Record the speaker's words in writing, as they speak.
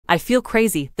I feel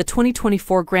crazy. The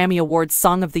 2024 Grammy Awards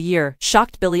Song of the Year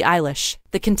shocked Billie Eilish.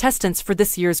 The contestants for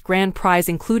this year's grand prize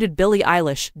included Billie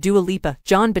Eilish, Dua Lipa,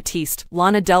 Jon Batiste,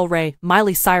 Lana Del Rey,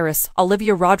 Miley Cyrus,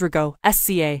 Olivia Rodrigo,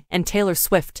 SCA, and Taylor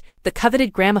Swift. The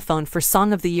coveted gramophone for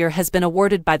Song of the Year has been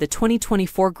awarded by the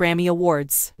 2024 Grammy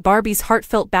Awards. Barbie's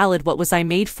heartfelt ballad What Was I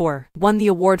Made For won the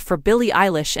award for Billie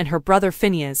Eilish and her brother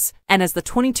Finneas, and as the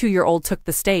 22-year-old took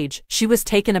the stage, she was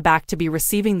taken aback to be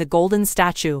receiving the golden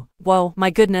statue. Whoa, my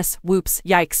goodness, whoops,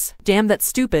 yikes, damn that's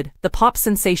stupid, the pop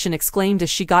sensation exclaimed as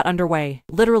she got underway.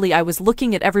 Literally, I was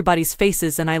looking at everybody's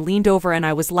faces and I leaned over and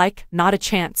I was like, not a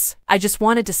chance. I just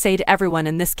wanted to say to everyone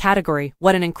in this category,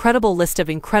 what an incredible list of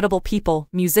incredible people,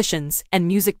 musicians, and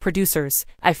music producers.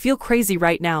 I feel crazy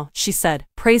right now, she said,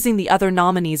 praising the other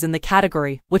nominees in the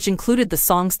category, which included the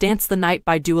songs Dance the Night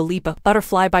by Dua Lipa,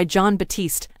 Butterfly by Jon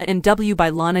Batiste, and W by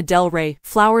Lana Del Rey,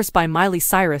 Flowers by Miley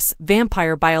Cyrus,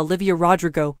 Vampire by Olivia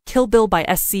Rodrigo, Kill Bill by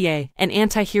SCA, and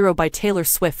Anti-Hero by Taylor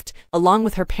Swift, along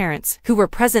with her parents, who were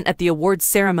present at the awards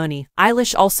ceremony.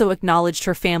 Eilish also acknowledged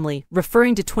her family,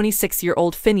 referring to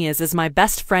 26-year-old Finneas as my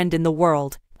best friend in the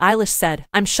world. Eilish said,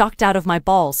 I'm shocked out of my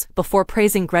balls, before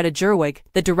praising Greta Gerwig,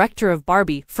 the director of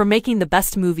Barbie, for making the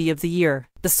best movie of the year.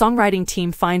 The songwriting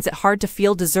team finds it hard to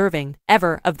feel deserving,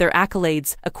 ever, of their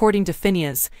accolades, according to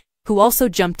Finneas, who also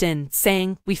jumped in,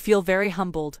 saying, we feel very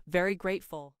humbled, very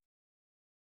grateful.